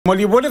Well,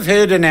 you would have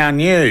heard in our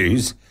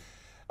news,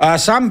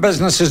 some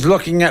businesses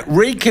looking at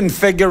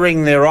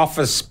reconfiguring their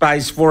office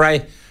space for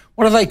a,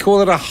 what do they call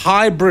it, a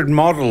hybrid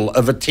model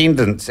of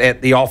attendance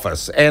at the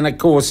office. And, of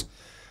course,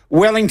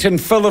 Wellington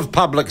full of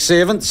public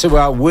servants who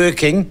are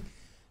working,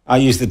 I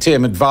use the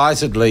term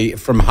advisedly,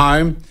 from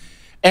home.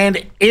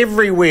 And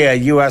everywhere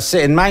you are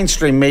in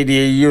mainstream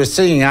media, you are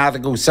seeing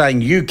articles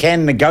saying you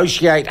can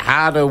negotiate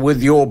harder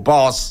with your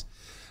boss.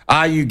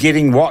 Are you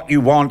getting what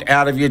you want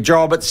out of your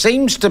job? It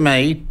seems to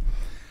me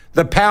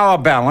the power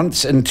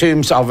balance in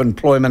terms of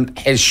employment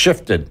has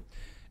shifted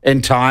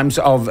in times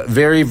of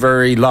very,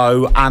 very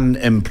low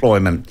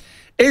unemployment.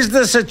 Is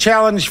this a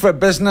challenge for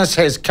business?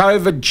 Has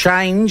COVID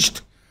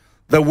changed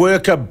the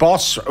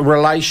worker-boss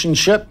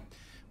relationship?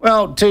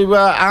 Well, to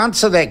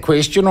answer that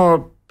question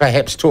or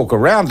perhaps talk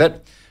around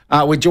it,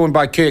 we're joined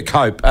by Kirk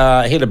Hope,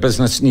 Head of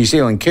Business New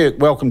Zealand. Kirk,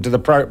 welcome to the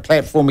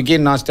platform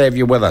again. Nice to have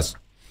you with us.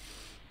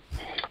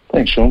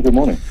 Thanks, Sean. Good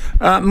morning.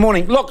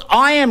 Morning. Look,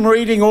 I am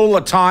reading all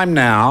the time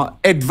now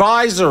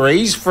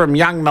advisories from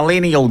young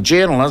millennial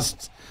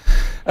journalists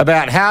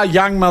about how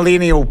young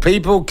millennial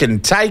people can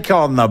take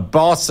on the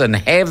boss and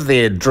have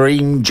their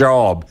dream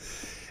job.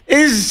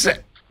 Is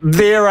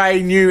there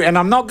a new, and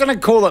I'm not going to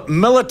call it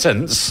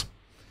militance,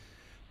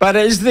 but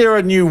is there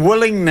a new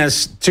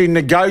willingness to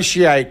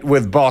negotiate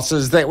with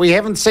bosses that we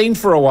haven't seen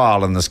for a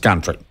while in this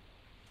country?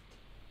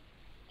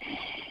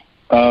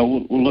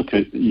 We'll look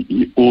at,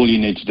 all you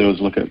need to do is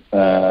look at,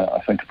 I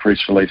think, a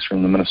press release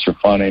from the Minister of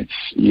Finance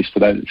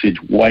yesterday that said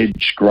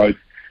wage growth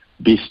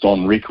best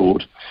on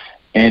record.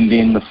 And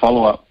then the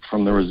follow-up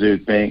from the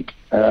Reserve Bank,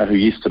 who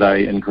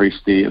yesterday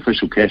increased the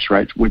official cash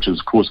rate, which is,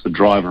 of course, the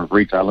driver of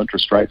retail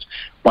interest rates,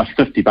 by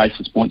 50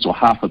 basis points or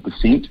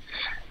 0.5%.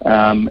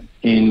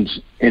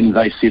 And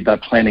they said they're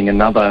planning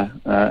another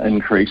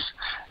increase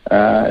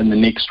in the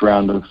next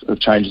round of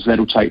changes.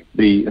 That'll take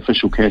the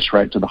official cash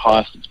rate to the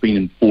highest it's been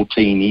in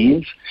 14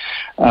 years.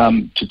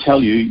 To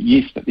tell you,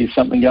 yes, that there's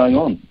something going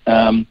on.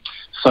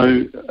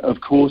 So,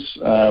 of course,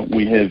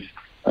 we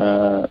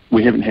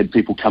haven't had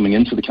people coming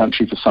into the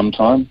country for some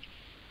time.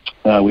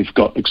 We've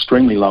got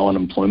extremely low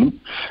unemployment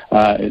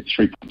at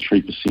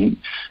 3.3%.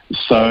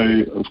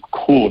 So, of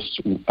course,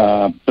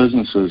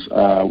 businesses,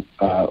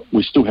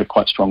 we still have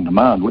quite strong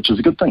demand, which is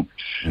a good thing.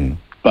 Mm.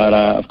 But,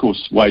 of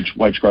course, wage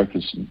growth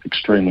is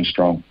extremely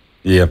strong.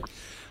 Yeah.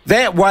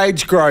 That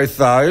wage growth,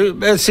 though,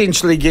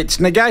 essentially gets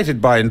negated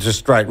by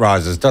interest rate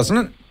rises, doesn't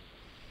it?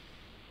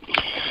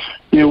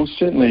 Yeah, well,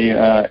 certainly,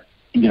 as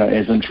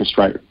interest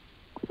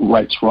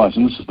rates rise,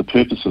 and this is the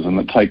purposes, and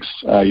it takes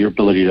your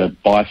ability to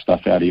buy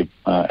stuff out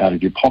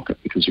of your pocket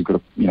because you've got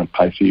to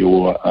pay for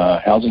your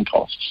housing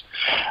costs.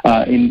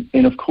 And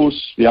of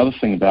course, the other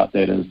thing about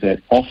that is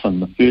that often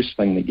the first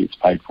thing that gets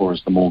paid for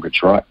is the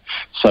mortgage, right?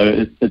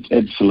 So it's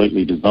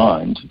absolutely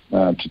designed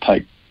to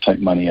take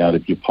money out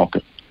of your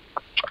pocket.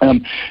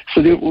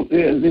 So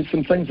there's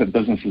some things that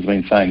business has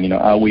been saying.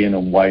 Are we in a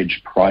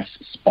wage price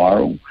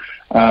spiral?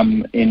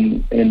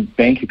 And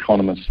bank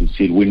economists have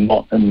said we're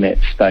not in that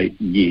state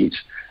yet.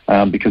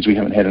 Because we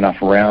haven't had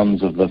enough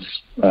rounds of this,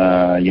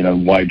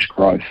 wage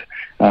growth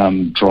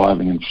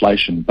driving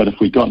inflation. But if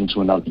we got into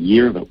another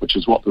year of it, which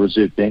is what the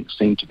Reserve Bank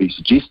seem to be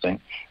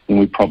suggesting, then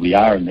we probably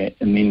are in that.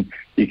 And then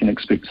you can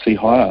expect to see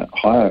higher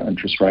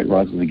interest rate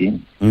rises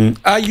again. Mm.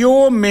 Are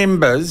your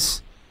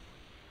members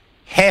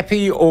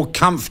happy or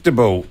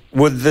comfortable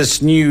with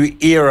this new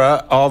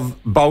era of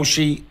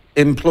bolshy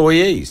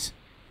employees?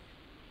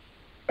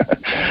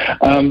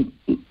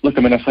 Look,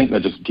 I think they're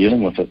just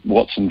dealing with it,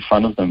 what's in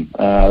front of them.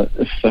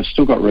 If they've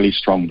still got really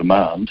strong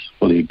demand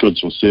for their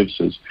goods or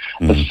services,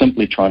 they're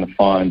simply trying to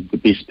find the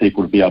best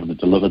people to be able to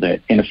deliver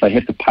that. And if they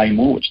have to pay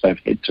more, which they've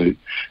had to,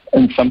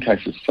 in some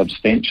cases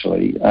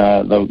substantially,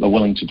 they're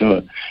willing to do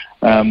it.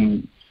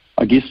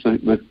 I guess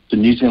the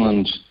New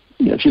Zealand,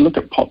 if you look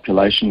at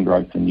population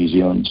growth in New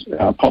Zealand,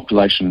 our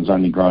population has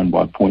only grown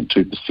by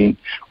 0.2%.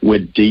 We're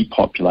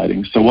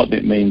depopulating. So what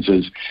that means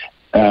is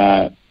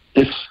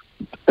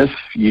if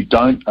you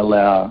don't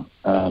allow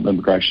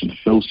immigration to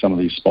fill some of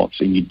these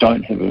spots and you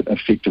don't have an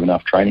effective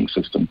enough training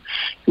system,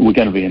 we're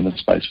going to be in this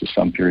space for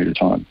some period of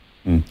time.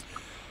 Mm.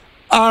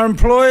 Are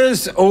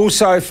employers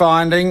also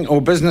finding,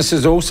 or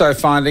businesses also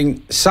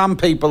finding, some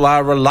people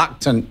are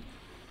reluctant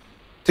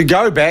to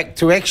go back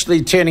to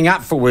actually turning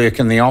up for work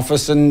in the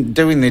office and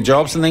doing their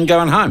jobs and then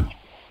going home?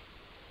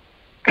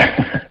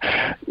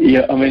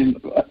 Yeah,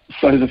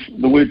 so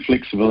the word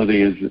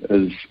flexibility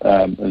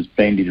is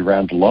bandied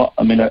around a lot.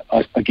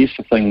 I guess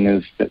the thing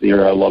is that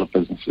there are a lot of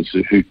businesses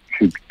who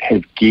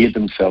have geared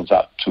themselves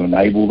up to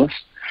enable this,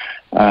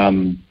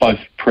 both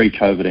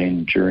pre-COVID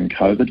and during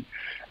COVID.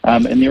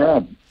 And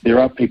there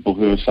are people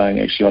who are saying,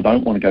 actually, I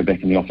don't want to go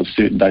back in the office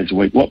certain days a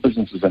week. What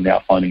businesses are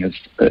now finding is,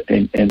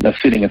 and they're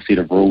setting a set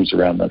of rules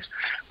around this,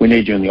 we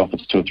need you in the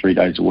office 2 or 3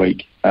 days a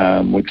week.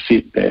 We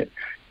accept that,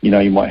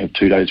 you might have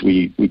 2 days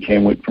where we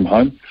can work from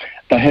home.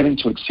 They're having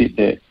to accept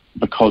that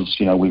because,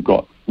 we've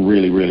got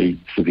really, really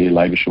severe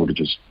labour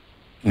shortages.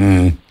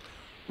 Mm.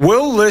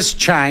 Will this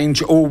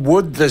change, or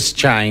would this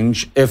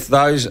change if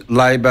those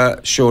labour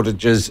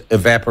shortages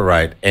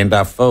evaporate and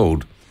are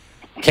filled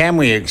can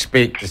we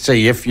expect to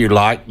see, if you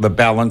like, the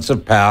balance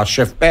of power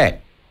shift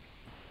back?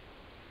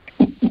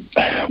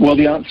 Well,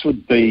 the answer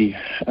would be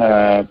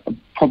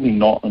probably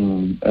not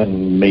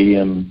in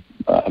medium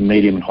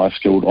and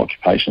high-skilled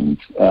occupations.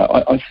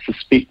 I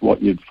suspect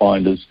what you'd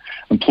find is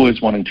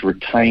employers wanting to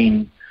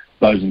retain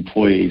those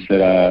employees that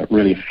are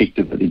really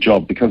effective at their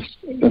job, because,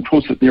 of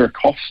course, there are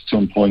costs to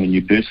employing a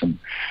new person.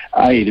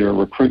 A, there are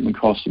recruitment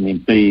costs, and then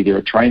B, there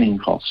are training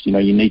costs. You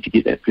need to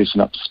get that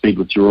person up to speed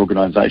with your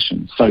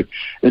organisation. So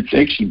it's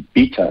actually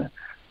better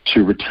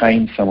to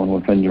retain someone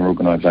within your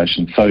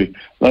organisation. So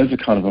those are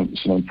kind of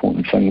some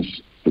important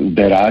things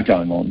that are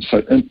going on.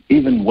 So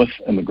even with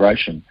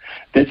immigration,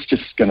 that's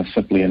just going to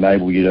simply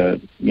enable you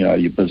to,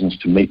 your business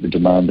to meet the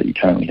demand that they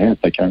currently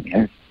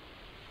have.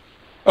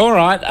 All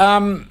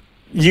right.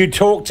 You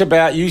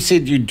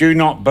said you do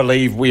not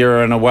believe we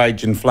are in a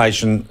wage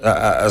inflation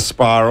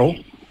spiral.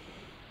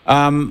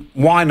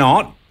 Why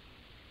not?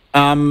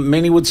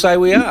 Many would say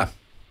we are.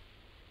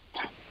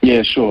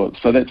 Yeah, sure.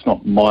 So that's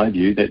not my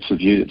view. That's a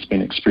view that's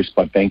been expressed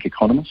by bank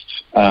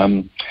economists.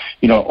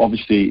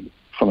 Obviously,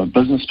 from a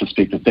business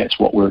perspective, that's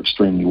what we're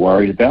extremely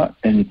worried about.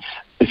 And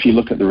if you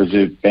look at the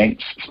Reserve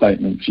Bank's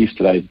statements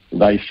yesterday,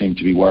 they seem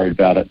to be worried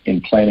about it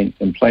in planning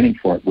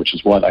for it, which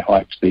is why they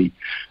hiked the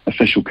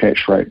official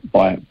cash rate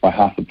by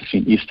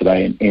 0.5%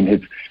 yesterday,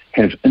 and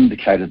have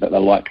indicated that they're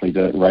likely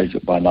to raise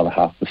it by another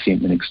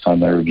 0.5% the next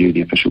time they review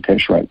the official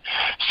cash rate.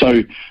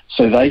 So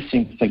they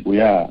seem to think we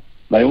are.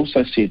 They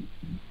also said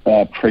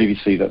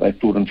previously that they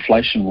thought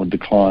inflation would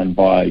decline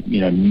by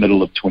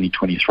middle of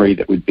 2023,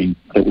 that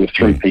we're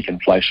through peak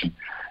inflation.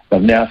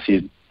 They've now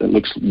said it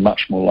looks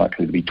much more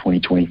likely to be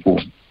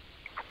 2024.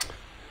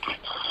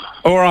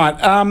 All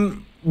right.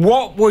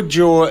 What would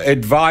your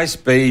advice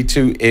be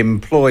to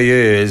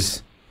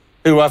employers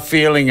who are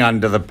feeling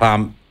under the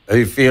pump,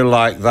 who feel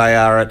like they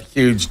are at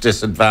huge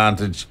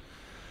disadvantage,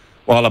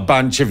 while a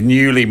bunch of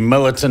newly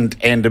militant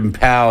and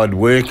empowered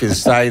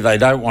workers say they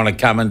don't want to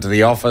come into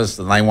the office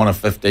and they want a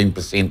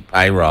 15%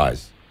 pay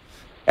rise?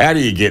 How do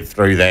you get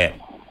through that?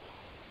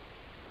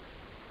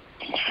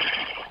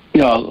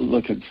 Yeah,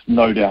 look, it's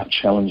no doubt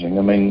challenging.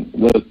 I mean,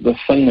 the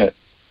thing that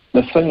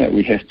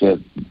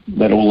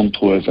that all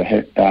employers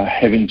are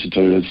having to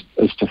do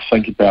is to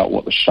think about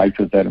what the shape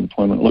of that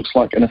employment looks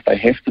like, and if they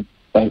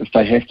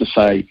have to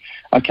say,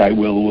 okay,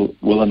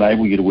 we'll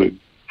enable you to work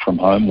from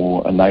home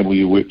or enable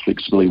you to work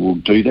flexibly, we'll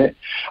do that.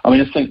 I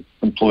mean, I think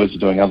employers are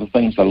doing other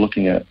things. They're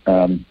looking at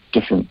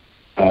different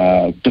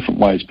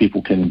ways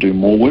people can do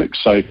more work.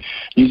 So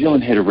New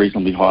Zealand had a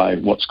reasonably high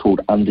what's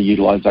called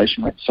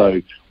underutilisation rate,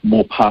 so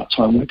more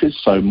part-time workers.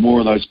 So more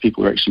of those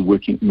people are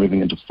actually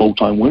moving into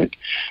full-time work.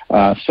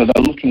 So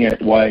they're looking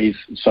at ways.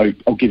 So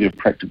I'll give you a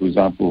practical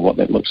example of what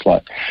that looks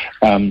like.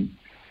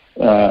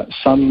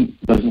 Some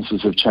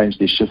businesses have changed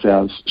their shift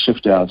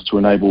hours to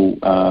enable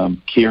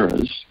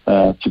carers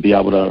to be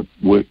able to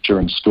work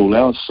during school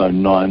hours, so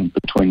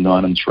between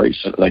 9 and 3,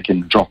 so that they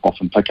can drop off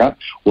and pick up,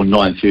 or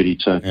 9:30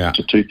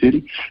 to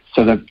 2:30.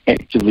 So they've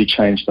actively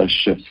changed those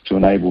shifts to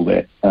enable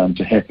that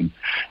to happen.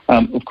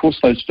 Of course,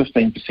 those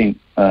 15%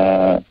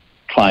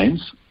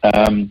 claims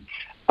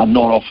are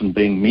not often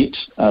being met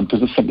because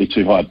they're simply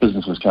too high.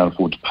 Businesses can't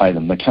afford to pay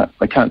them.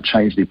 They can't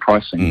change their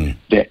pricing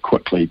that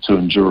quickly to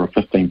endure a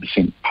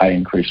 15% pay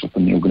increase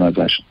within the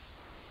organisation.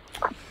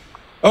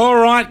 All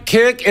right,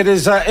 Kirk, it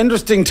is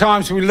interesting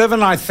times we live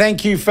in. I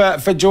thank you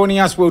for joining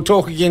us. We'll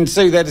talk again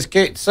soon. That is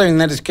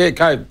Kirk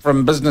Hope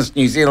from Business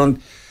New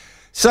Zealand.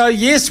 So,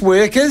 yes,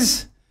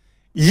 workers,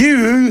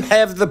 you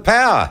have the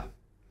power.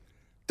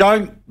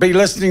 Don't be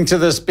listening to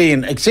this,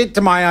 Ben. Except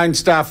to my own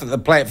staff at the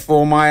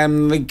platform, I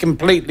am the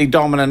completely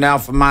dominant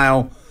alpha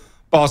male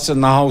boss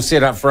in the whole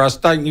setup for us.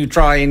 Don't you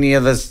try any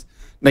of this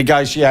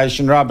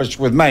negotiation rubbish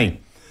with me.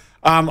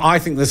 I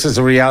think this is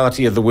a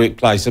reality of the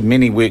workplace, of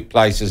many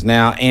workplaces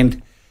now, and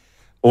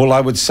all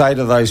I would say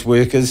to those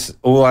workers,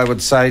 all I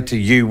would say to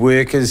you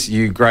workers,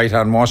 you great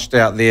unwashed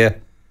out there,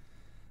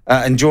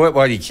 enjoy it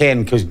while you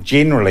can, because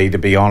generally, to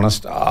be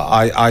honest,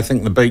 I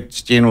think the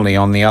beat's generally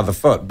on the other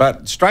foot.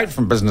 But straight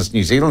from Business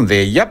New Zealand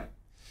there, yep.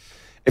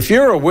 If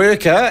you're a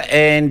worker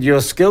and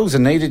your skills are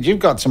needed, you've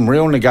got some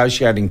real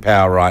negotiating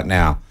power right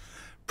now.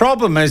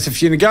 Problem is,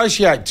 if you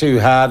negotiate too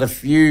hard,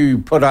 if you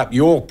put up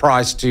your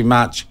price too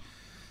much,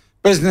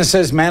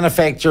 businesses,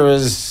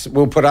 manufacturers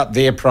will put up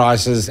their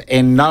prices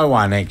and no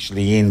one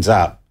actually ends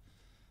up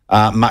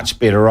much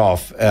better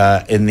off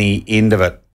in the end of it.